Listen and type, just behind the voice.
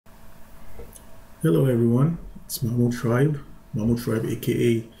Hello everyone, it's Mahmoud Tribe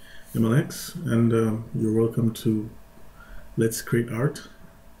aka MLX, and you're welcome to Let's Create Art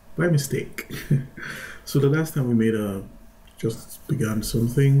by Mistake. So the last time we made just began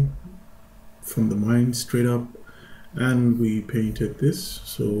something from the mind straight up, and we painted this.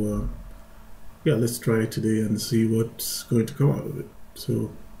 So yeah, let's try it today and see what's going to come out of it.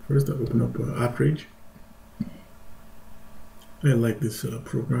 So first I open up Artrage. I like this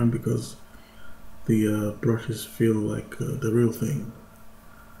program because the brushes feel like the real thing.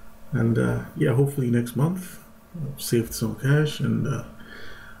 And yeah, hopefully next month I've saved some cash and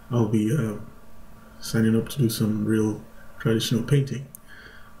I'll be signing up to do some real traditional painting.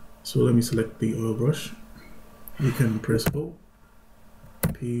 So let me select the oil brush. You can press O,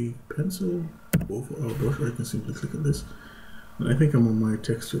 P, pencil, O for oil brush, or I can simply click on this. And I think I'm on my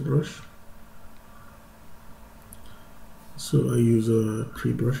texture brush. So I use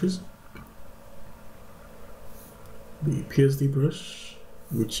 3 brushes. The PSD brush,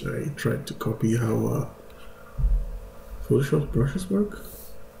 which I tried to copy how Photoshop brushes work.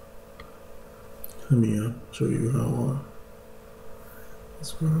 Let me show you how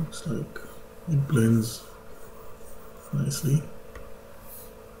this works. Like, it blends nicely.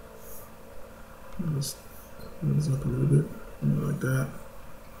 Just blends up a little bit, like that.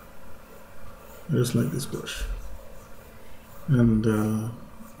 I just like this brush. And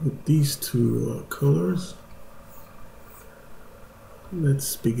with these two colors,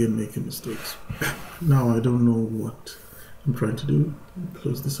 let's begin making mistakes. Now I don't know what I'm trying to do.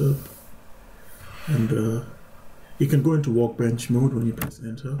 Close this up. And you can go into workbench mode when you press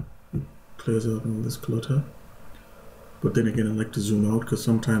enter. It clears out all this clutter. But then again, I like to zoom out because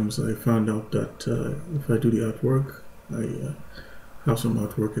sometimes I found out that if I do the artwork, I have some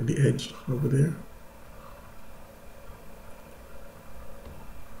artwork at the edge over there.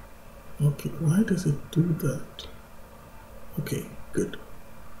 Okay, why does it do that? Okay, good.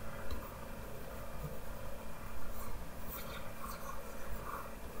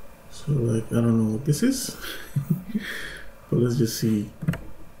 So like, I don't know what this is, but let's just see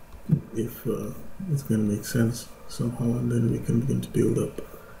if it's gonna make sense somehow, and then we can begin to build up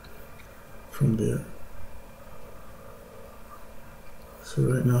from there. So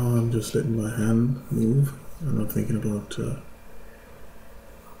right now I'm just letting my hand move. I'm not thinking about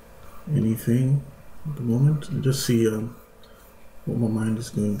anything at the moment. I just see what my mind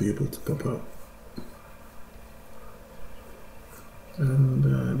is going to be able to pop out. And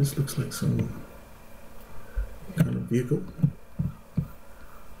this looks like some kind of vehicle.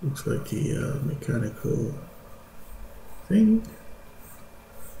 Looks like a mechanical thing.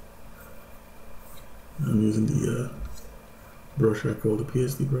 I'm using the brush I call the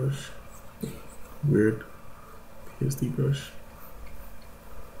PSD brush. Weird PSD brush.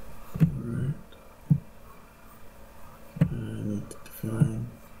 Alright. I need to define.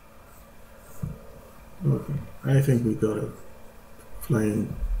 Okay, I think we got a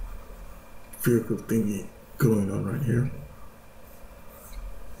flying vehicle thingy going on right here.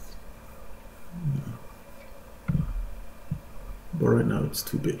 But right now it's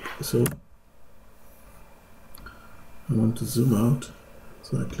too big, so I want to zoom out.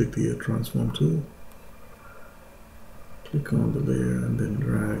 So I click the transform tool, click on the layer, and then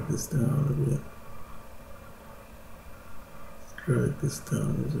drag this down a bit. Drag this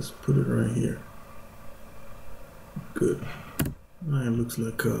down and just put it right here. Good. Now it looks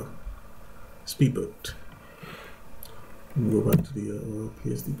like a speedboat. Go back to the oil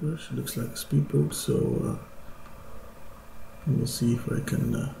PSD brush. It looks like a speedboat. So let me see if I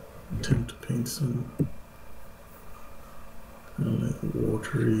can attempt to paint some kind of like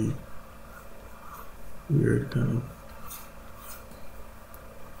watery, weird kind of.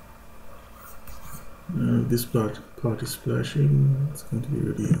 This part is splashing. It's going to be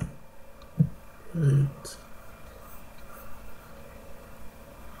really right.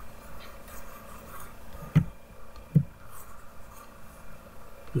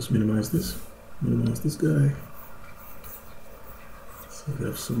 Just minimize this guy. So we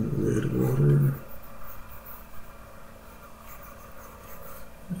have some red water.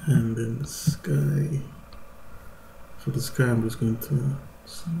 And then the sky. For the sky, I'm just going to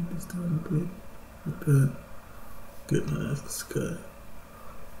zoom this down a bit. Like that. Good, now that's the sky.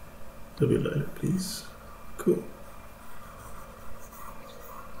 A bit lighter, please. Cool.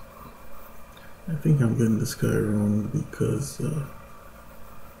 I think I'm getting the sky wrong because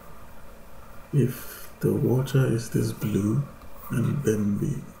if the water is this blue, and then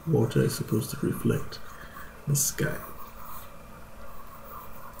the water is supposed to reflect the sky.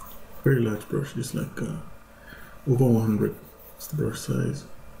 Very large brush, just like over 100 is the brush size.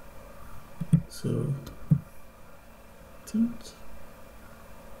 So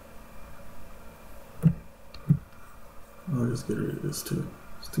I'll just get rid of this too.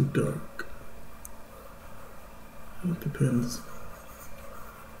 It's too dark. It depends.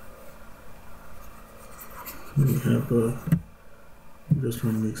 We have I'm just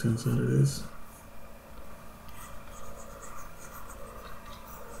trying to make sense out of this.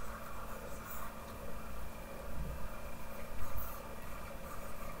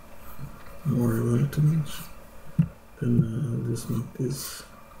 Don't worry about it too much. Then I'll just make this.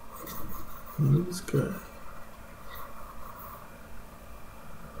 This guy.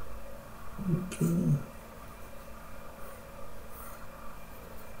 Okay.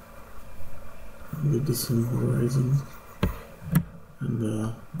 Give this some horizon.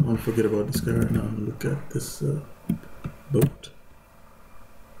 And don't forget about this guy right now and look at this boat.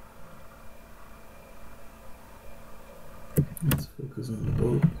 Let's focus on the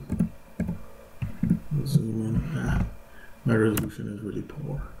boat. Zoom in. My resolution is really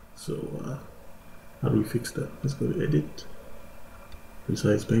poor. So how do we fix that? Let's go to edit.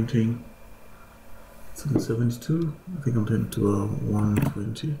 Precise painting. It's in 72. I think I'm turning to a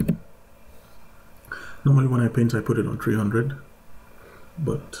 120. Normally when I paint I put it on 300.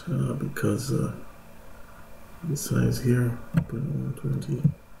 But because the size here, I put it on 120.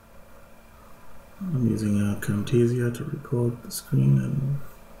 I'm using Camtasia to record the screen, and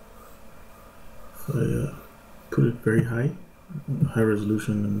if I put it very high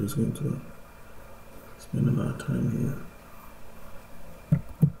resolution, I'm just going to spend a lot of time here.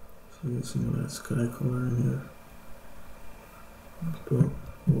 So you see some of that sky color in here. But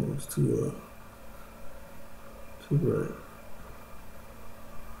oh, it's too bright.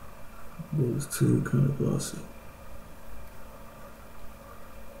 It was too kind of glossy.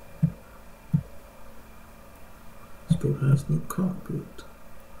 This boat has no cockpit.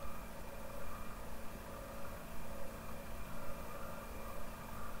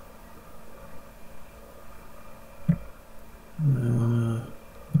 I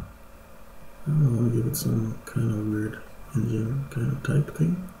wanna give it some kind of weird engine kind of type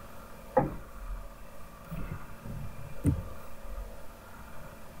thing.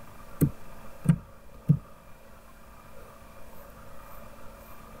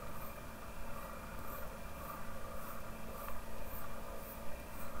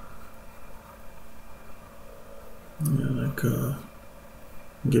 Yeah, like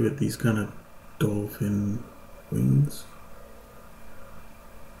give it these kind of dolphin wings.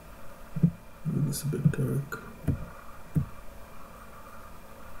 Maybe it's a bit dark.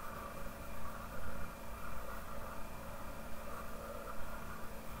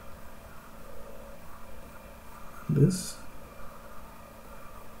 This.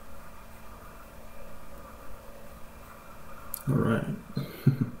 All right.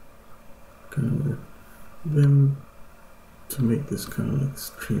 Kind of weird. Then to make this kind of like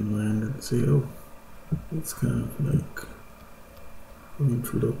streamlined and say, oh, it's kind of like going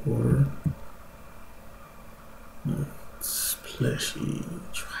through the water, like splashy,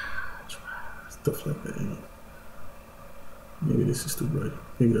 stuff like that, you know. Maybe this is too bright.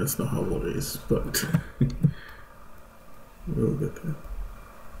 Maybe that's not how water is, but we'll get there.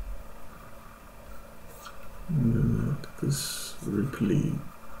 And then this ripply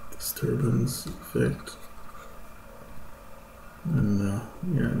disturbance effect. And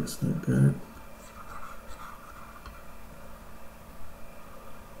yeah, just like that.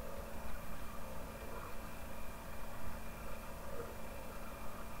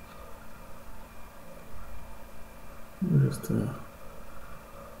 Just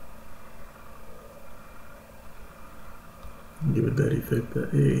give it that effect that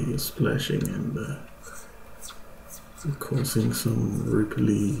hey, you're splashing and causing some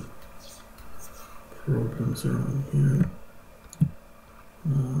ripply problems around here.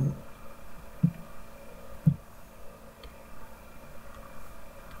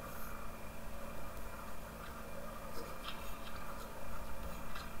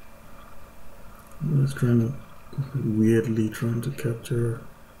 I'm just weirdly trying to capture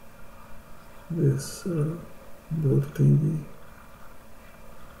this boat thingy.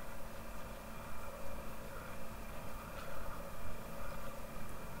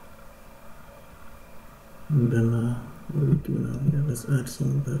 And then what do we do now? Yeah, let's add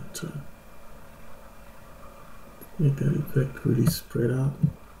some of that, make that effect really spread out.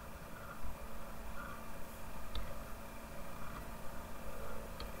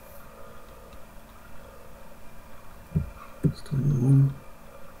 Just turn it on.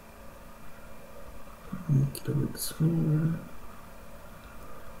 Make it a bit smaller.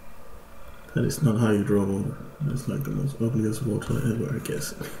 That is not how you draw water. That's like the most ugliest water ever, I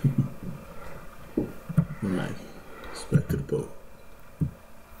guess.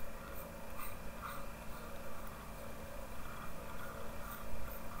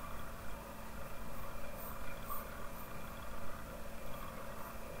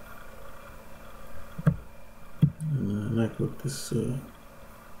 like what this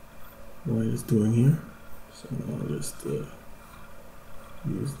light is doing here, so I'll just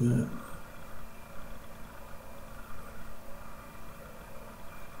use that.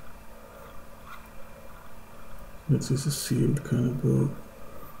 This is a sealed kind of boat.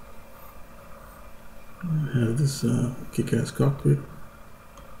 I have this kick-ass cockpit.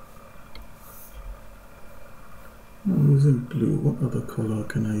 I'm using blue. What other color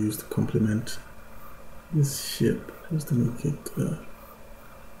can I use to complement this ship, just to make it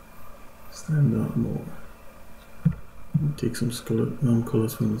stand out more? I'll take some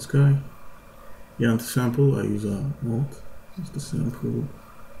colors from the sky. Yeah, and to sample, I use a malt just to sample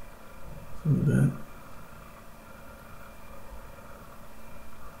some of that.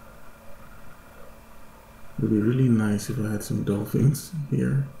 It would be really nice if I had some dolphins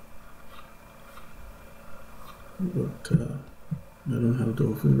here, but I don't have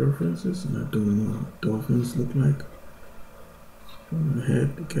dolphin references, and I don't know what dolphins look like from the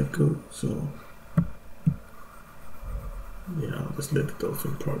head, the get-go, so yeah, I'll just let the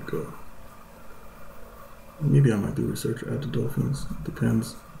dolphin part go. Maybe I might do research at the dolphins, it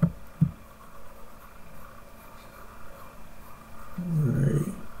depends.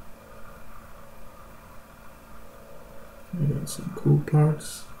 Alright. I got some cool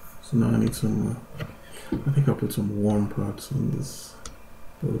parts, so now I need some, I think I'll put some warm parts on this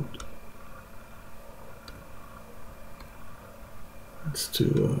boat. That's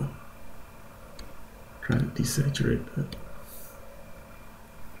to try to desaturate that.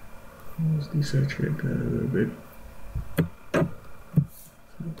 Let's desaturate that a little bit.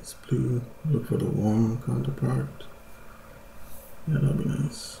 So this blue, look for the warm counterpart. Yeah, that'll be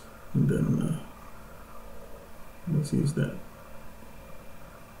nice. And then let's use that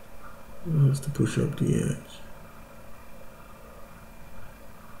just to push up the edge.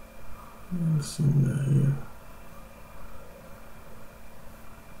 And some that here.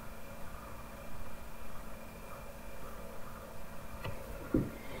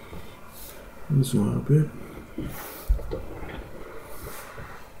 Zoom out a bit.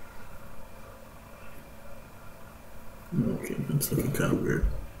 Okay, that's looking kind of weird.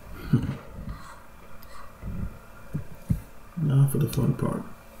 Now for the fun part.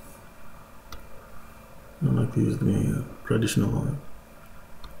 I like to use the traditional one.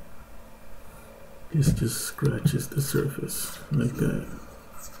 This just scratches the surface like that.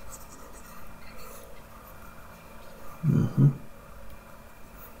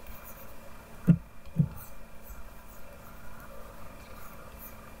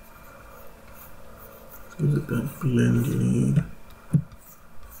 Gives it that blend you need.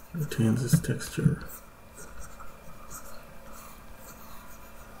 Retains its texture.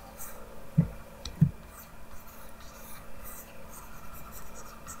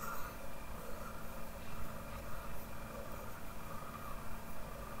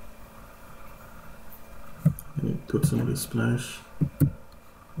 And it puts on the splash.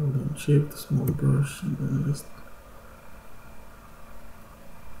 Hold on, shape the small brush, and then just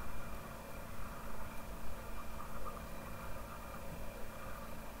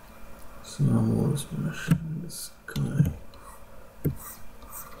small more splash in the sky.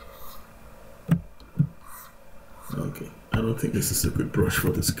 Okay, I don't think this is a good brush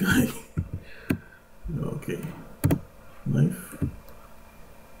for the sky. Okay, knife.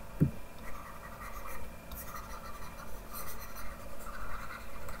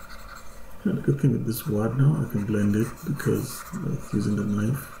 And the good thing with this wad now, I can blend it because like using the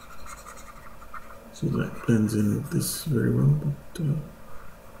knife, so that blends in with this very well. But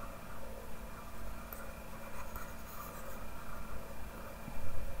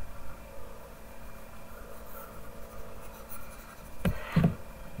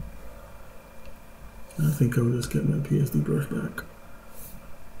I think I'll just get my PSD brush back.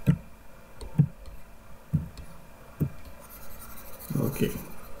 Okay.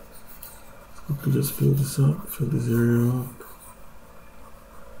 We'll just fill this up, fill this area up.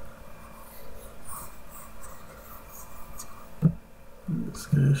 And this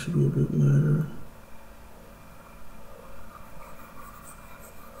guy should be a bit lighter.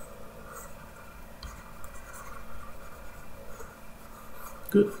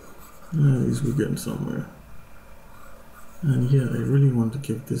 Good. At least we're getting somewhere. And yeah, I really want to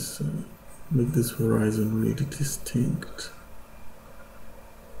give this, make this horizon really distinct.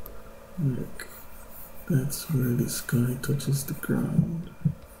 Look, that's where the sky touches the ground.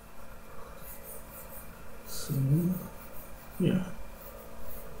 So, yeah,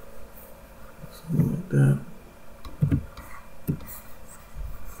 something like that.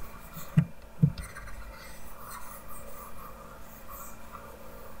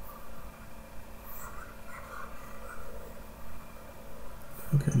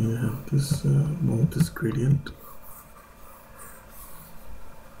 Okay, I need to have this more this gradient.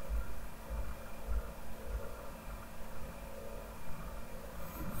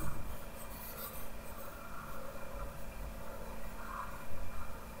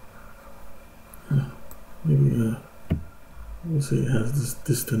 Maybe we'll say it has this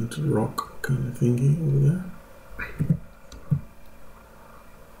distant rock kind of thingy over there.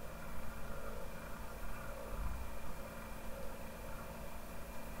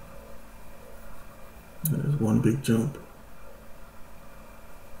 There's one big jump.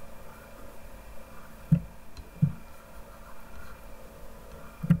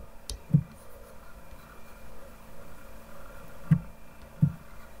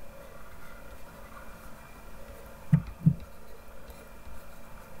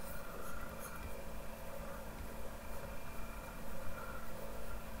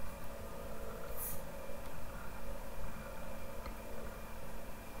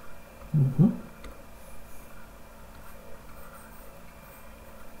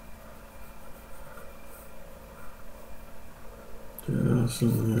 There's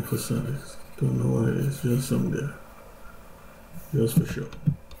something there for size. Don't know what it is, just some there. Just for sure.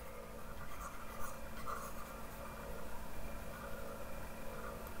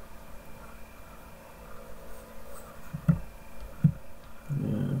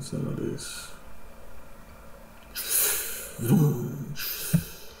 Yeah, some of this.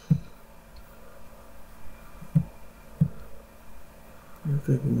 I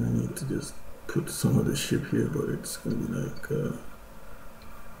think we might need to just put some of the ship here, but it's gonna be like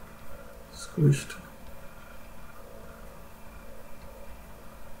squished.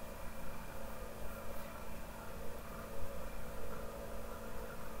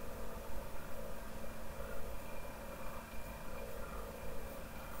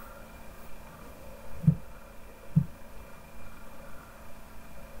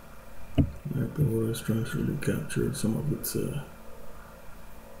 Like the water is trying to really capture some of its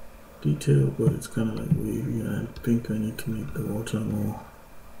detail, but it's kind of like wavy, and I think I need to make the water more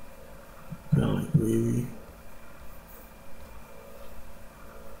kind of like wavy.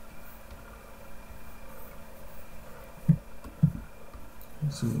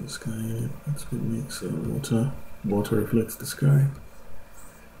 Some of the sky in it, that's what makes water reflects the sky.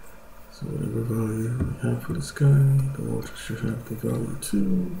 So whatever value we have for the sky, the water should have the value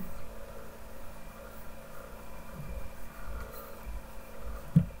too.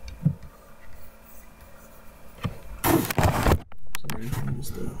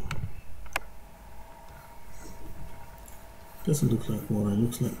 Doesn't look like water, it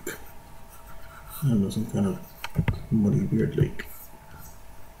looks like, I don't know, some kind of muddy weird lake.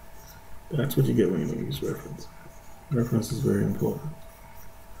 That's what you get when you don't use reference. Reference is very important.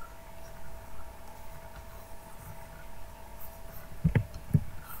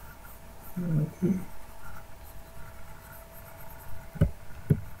 Okay.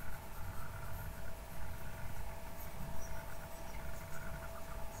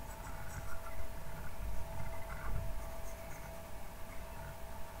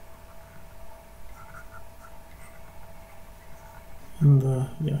 And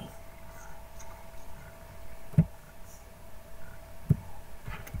yeah.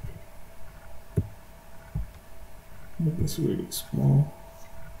 Make this really small.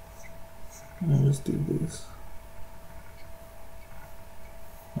 And let's do this.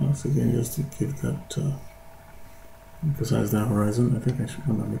 Once again, just to give that emphasize that horizon. I think I should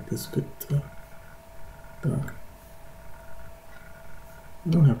want to make this a bit dark. I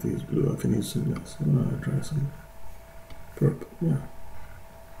don't have to use blue, I can use something else. I'm gonna try some purple, yeah.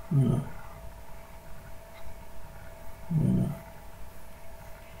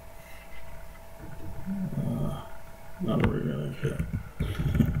 Not really like that.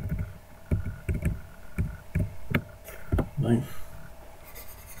 Knife.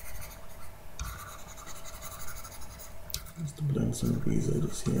 Just to blend some of these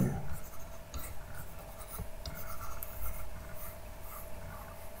edges here.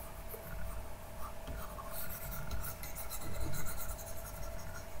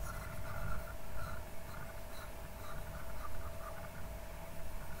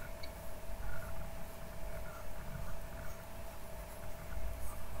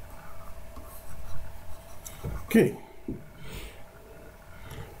 Okay,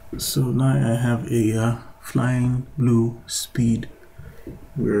 so now I have a flying blue speed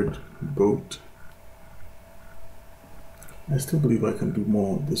weird boat. I still believe I can do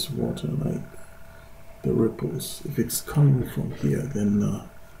more of this water, like the ripples. If it's coming from here, then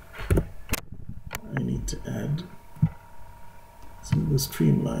I need to add some of the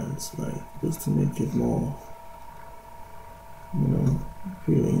streamlines, like just to make it more, you know,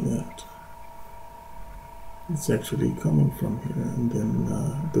 feeling that it's actually coming from here, and then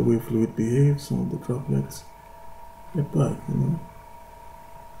the way fluid behaves, some of the droplets get back, you know,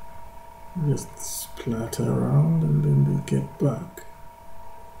 just splatter around and then they get back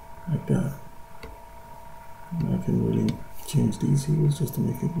like that. And I can really change these hues just to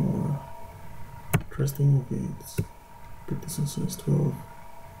make it more interesting. Okay, let's put this on size 12.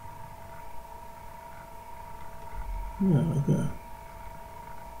 Yeah, like that.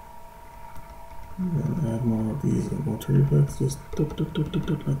 And then add more of these water effects, just like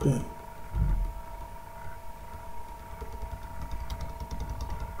that.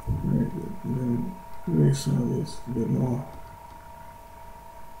 Very good. And then erase some of this a bit more.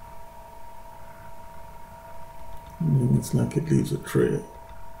 And then it's like it leaves a trail.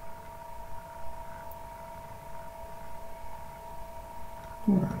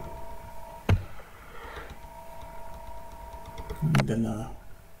 Alright. And then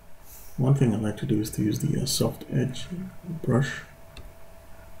one thing I like to do is to use the soft edge brush.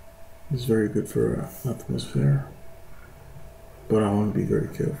 It's very good for atmosphere, but I want to be very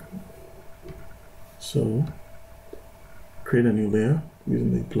careful. So create a new layer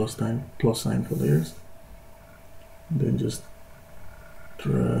using the plus sign for layers, and then just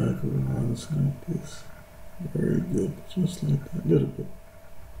drag once like this. Very good, just like that, a little bit.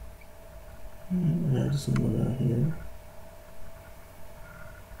 And add some of that here.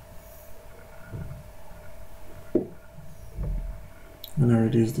 And I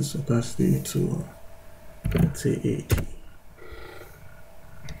reduce this opacity to let's say 80.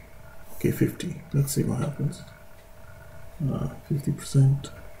 Okay, 50. Let's see what happens. 50%.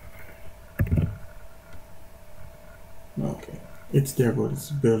 Okay, it's there, but it's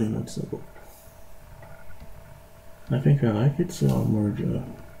barely noticeable. I think I like it, so I'll merge the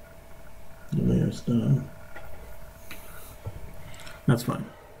layers down. That's fine.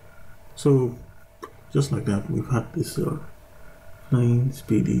 So just like that, we've had this flying,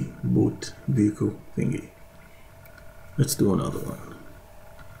 speedy boat vehicle thingy. Let's do another one.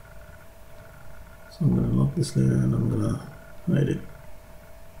 So I'm gonna lock this layer and I'm gonna hide it.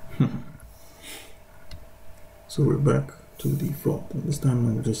 So we're back to default. And this time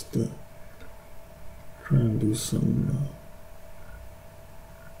I'm just try and do some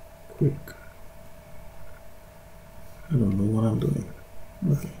quick. I don't know what I'm doing.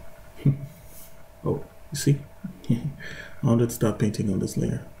 Okay. Oh, you see? I wanted to start painting on this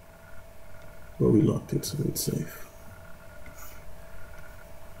layer, but we locked it, so it's safe.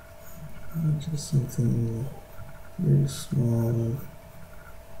 Just something very small.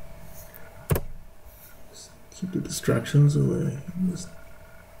 Just keep the distractions away. Just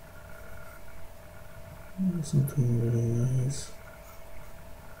something really nice.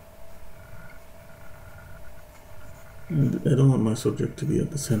 And I don't want my subject to be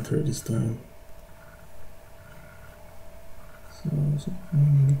at the center this time. So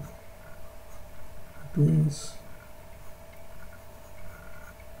something like this.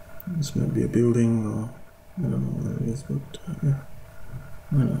 This might be a building, or I don't know what it is, but yeah,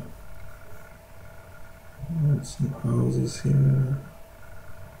 why not? Add some houses here.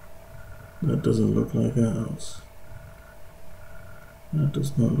 That doesn't look like a house. That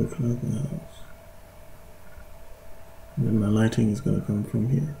does not look like a house. And then my lighting is going to come from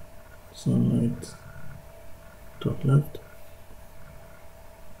here. Sunlight, top left.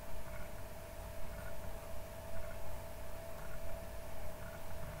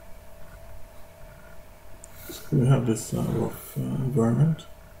 So we have this rough environment.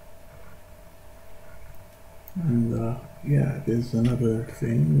 And yeah, there's another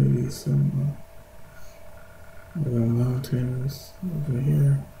thing, maybe some other mountains over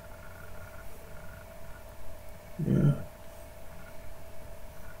here. Yeah.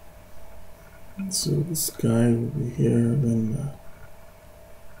 So the sky will be here, then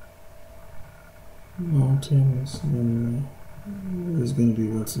mountains, and there's going to be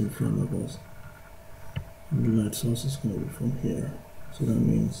what's in front of us. And the light source is going to be from here. So that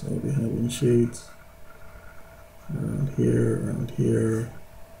means I'll be having shades around here,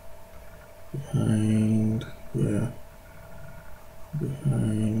 behind, yeah,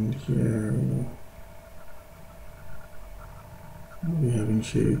 behind here, you know. I'll be having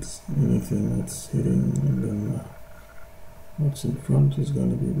shades, anything that's hitting, and then what's in front is going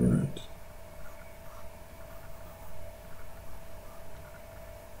to be bright.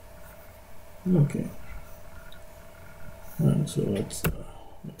 Okay. Alright, so let's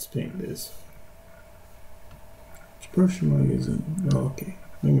paint this. Which brush am I using? Oh, okay.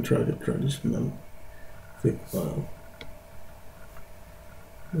 Let me try the traditional thick file.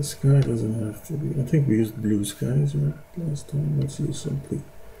 The sky doesn't have to be. I think we used blue skies right last time. Let's use something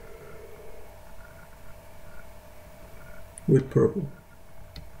with purple.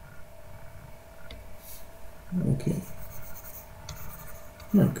 Okay.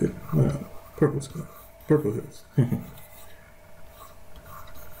 Not good. Well, purple sky. Purple hills.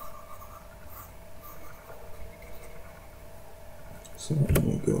 So let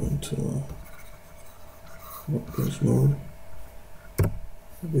me go into workbench mode.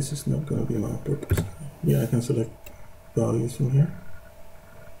 This is not going to be my purple sky. Yeah, I can select values from here.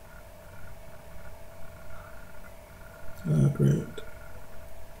 Great.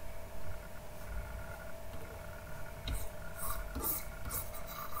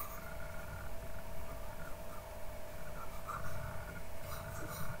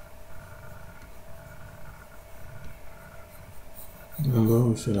 Although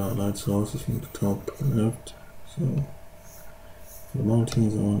we set our light sources from the top left, so for the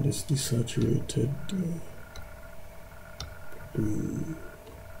mountains I want this desaturated blue,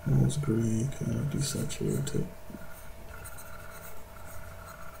 almost gray, kind of desaturated.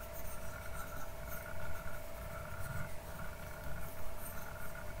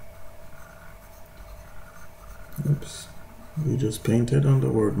 Oops, we just painted on the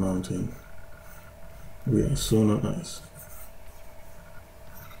word mountain. We are so not nice.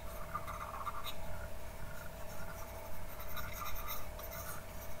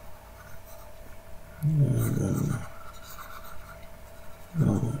 And then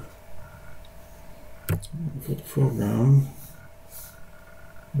for the foreground,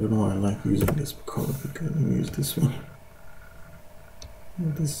 I don't know why I like using this color, because let me use this one.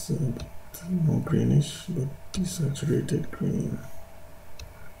 This more greenish, but desaturated green.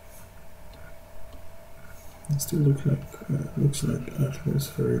 It still looks like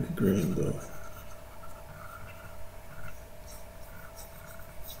atmospheric green though.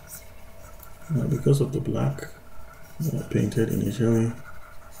 Because of the black painted initially,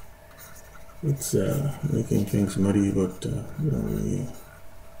 it's making things muddy, but we don't really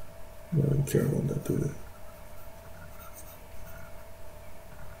care about that, do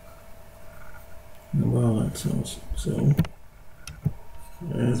we? Well, that sounds so.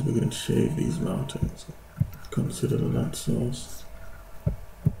 As we can shade these mountains, consider the light source.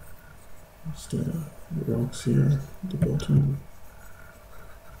 Just rocks here at the bottom.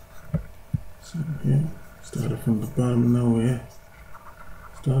 So here, started from the bottom nowhere.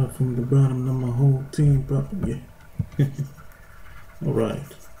 Started from the bottom, now my whole team popping. Yeah. All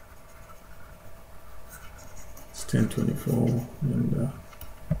right. It's 10:24, and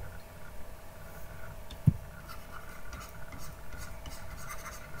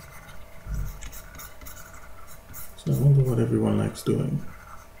so I wonder what everyone likes doing,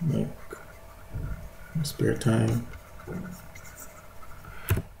 like in spare time.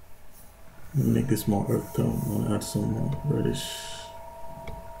 Make this more earth tone. I'll add some more reddish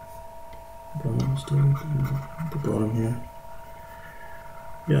browns to it at the bottom here.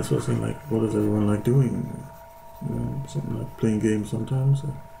 Yeah, so I was saying, like, what does everyone like doing? Something like playing games sometimes.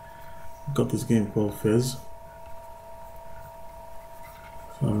 I've got this game called Fez.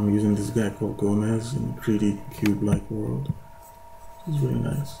 So I'm using this guy called Gomez in a 3D cube-like world. It's really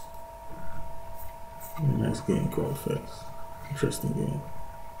nice. Really nice game called Fez. Interesting game.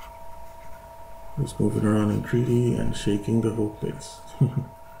 Just moving around in 3D and shaking the whole place.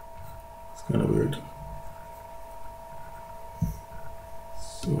 It's kind of weird.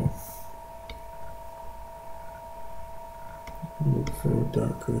 So, look for a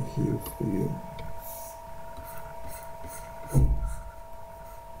darker hue for you.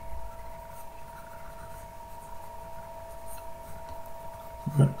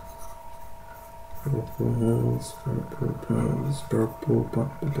 Okay. Purple hills, purple.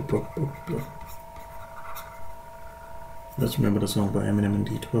 Let's remember the song by Eminem and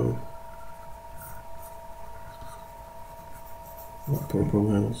D12. Purple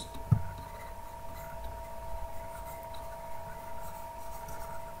hills.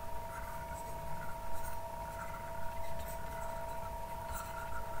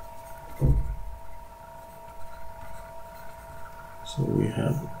 So we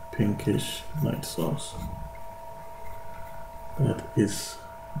have pinkish light source. That is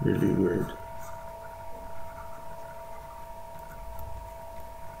really weird.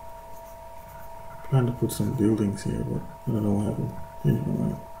 Trying to put some buildings here, but I don't know what happened.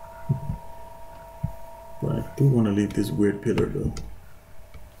 Anyway, but I do want to leave this weird pillar though.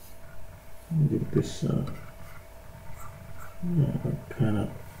 Give this kind of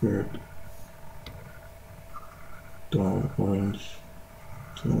weird dull orange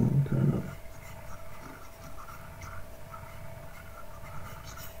tone, kind of.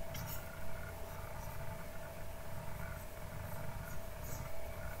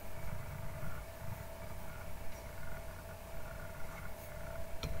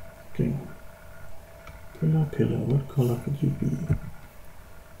 Okay. Pillar, what color could you be?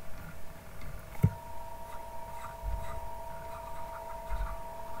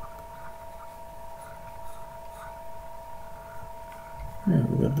 Yeah,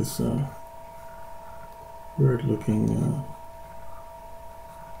 we got this weird looking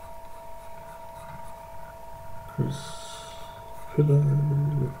pillar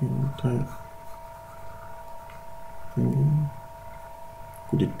looking type thingy.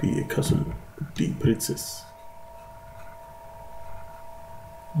 Could it be a castle? The princess?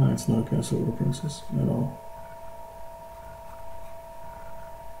 No, it's not a castle or a princess at all.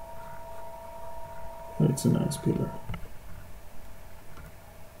 But it's a nice pillar.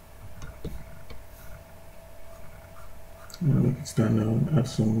 I'm gonna make it stand out and add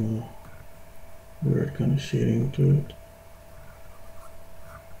some weird kind of shading to it.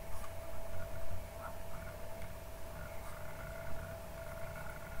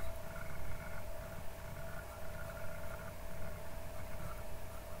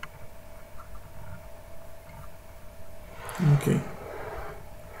 Okay,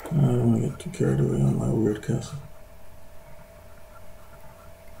 I don't want to get too carried away on my weird castle.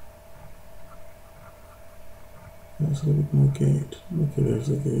 There's a little bit more gate. Okay, there's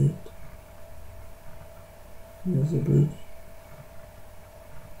a gate. There's a bridge.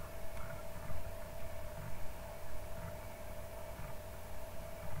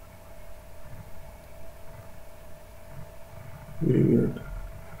 Very weird.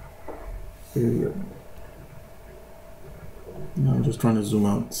 Very weird. Now I'm just trying to zoom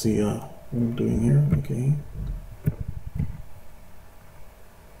out and see what I'm doing here. Okay.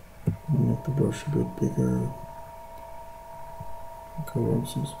 I'll make the brush a bit bigger. Cover up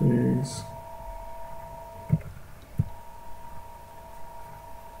some space.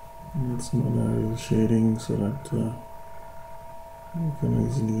 Add some other shading so that you can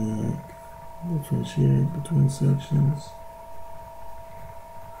easily differentiate between sections.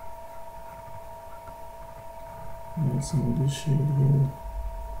 Add some of this shade here.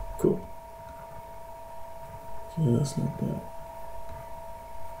 Cool. Just like that.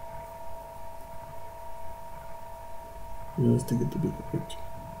 Just to get the bigger picture.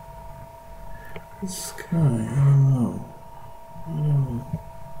 The sky, I don't know.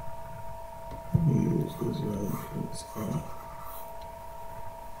 Let me use this for the sky.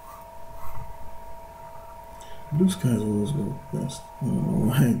 Blue skies always work best. I don't know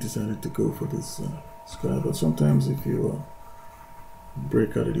why I decided to go for this sky, but sometimes if you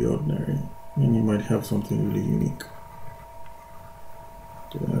break out of the ordinary, then you might have something really unique.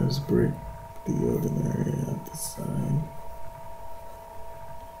 Just break the ordinary at the side.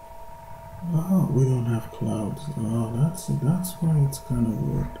 Oh, we don't have clouds. Oh, that's why it's kind of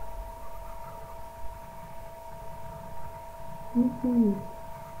weird.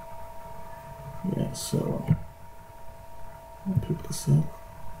 Yeah, so I'll pick this up.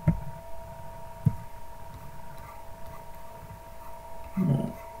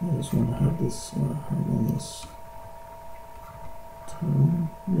 I just want to have this harmonious tone.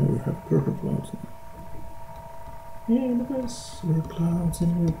 Yeah, we have purple clouds now. Yeah, look at this. We have clouds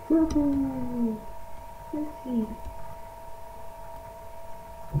and we're purple. Yay.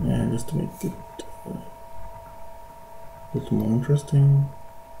 Yeah, just to make it a little more interesting.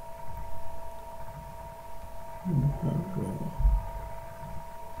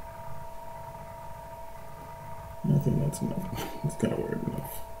 I think that's enough. It's kind of weird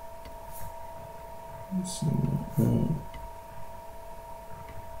enough. Let's see.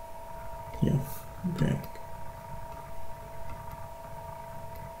 Yeah, okay.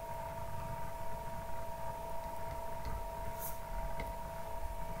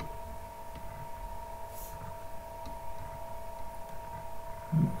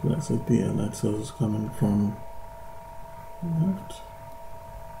 That's like the light source is coming from left.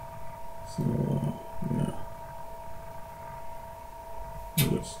 So yeah,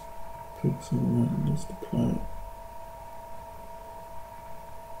 let's pick some of that and just apply it.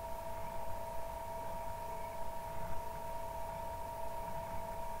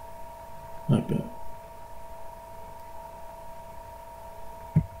 Like that.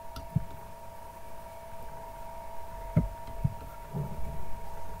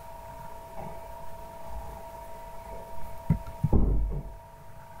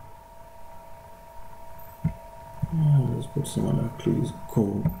 Let's put some other clues,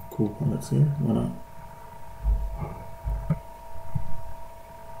 cool palettes here. Why not?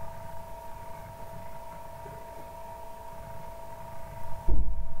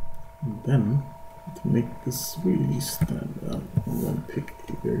 And then, to make this really stand out, I'm going to pick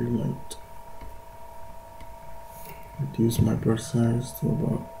a very light. Reduce my brush size to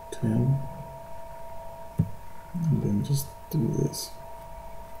about 10, and then just do this.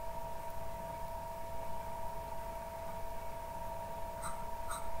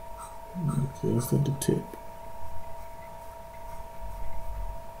 Okay, that's at the tip.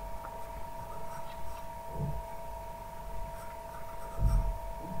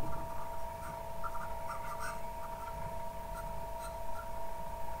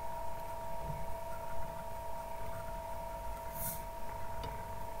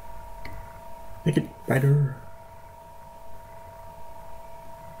 Make it brighter.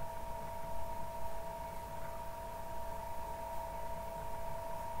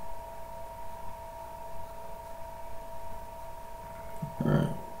 All right.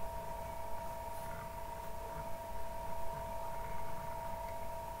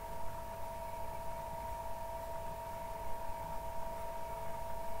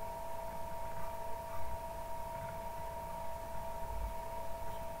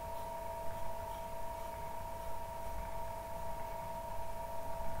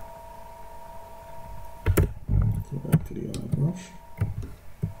 Go back to the other brush.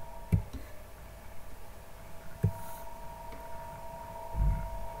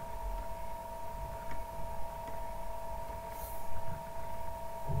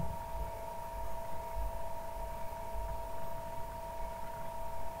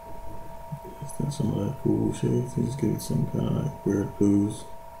 Just some of that cool shades. Just give it some kind of like weird blues.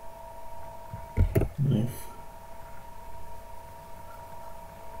 Knife.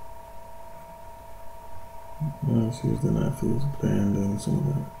 Let's use the knife to blend in some of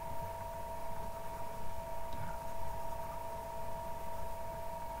that.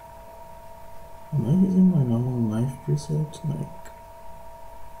 Am I using my normal knife preset? Like,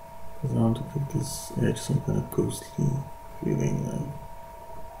 because I want to give this edge some kind of ghostly feeling. Like,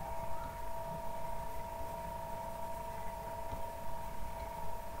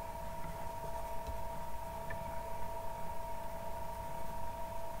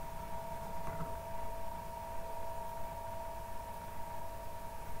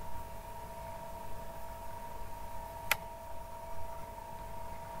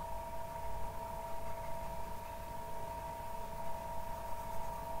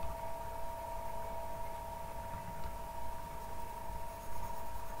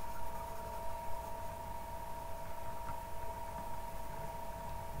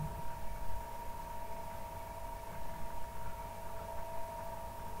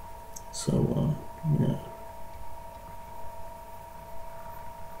 so, yeah.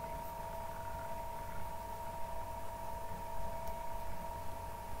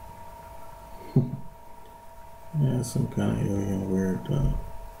 Yeah, some kind of alien weird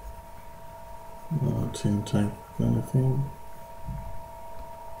tin type kind of thing.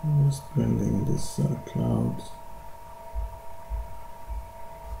 I'm just blending this clouds.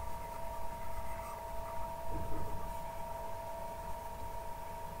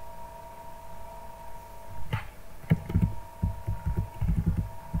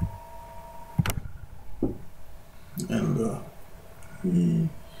 And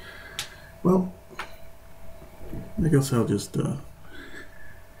well, I guess I'll just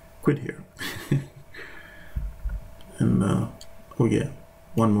quit here. And oh yeah,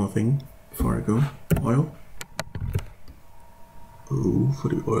 one more thing before I go. Oil. Oh, for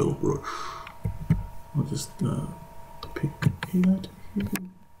the oil brush, I'll just pick that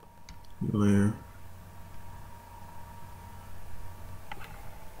layer.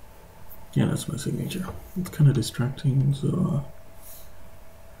 Yeah, that's my signature. It's kind of distracting, so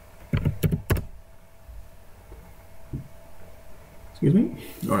excuse me.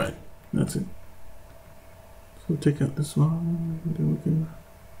 All right, that's it. So take out this one, and then we can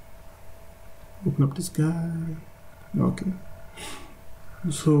open up this guy. Okay.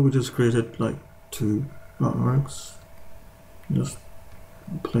 So we just created like 2 artworks, just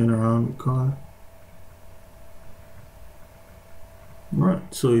playing around with color.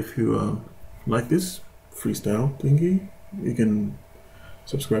 Alright, so if you like this freestyle thingy, you can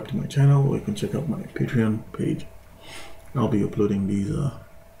subscribe to my channel, or you can check out my Patreon page. I'll be uploading these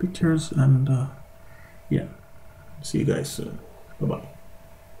pictures, and yeah, see you guys soon. Bye bye.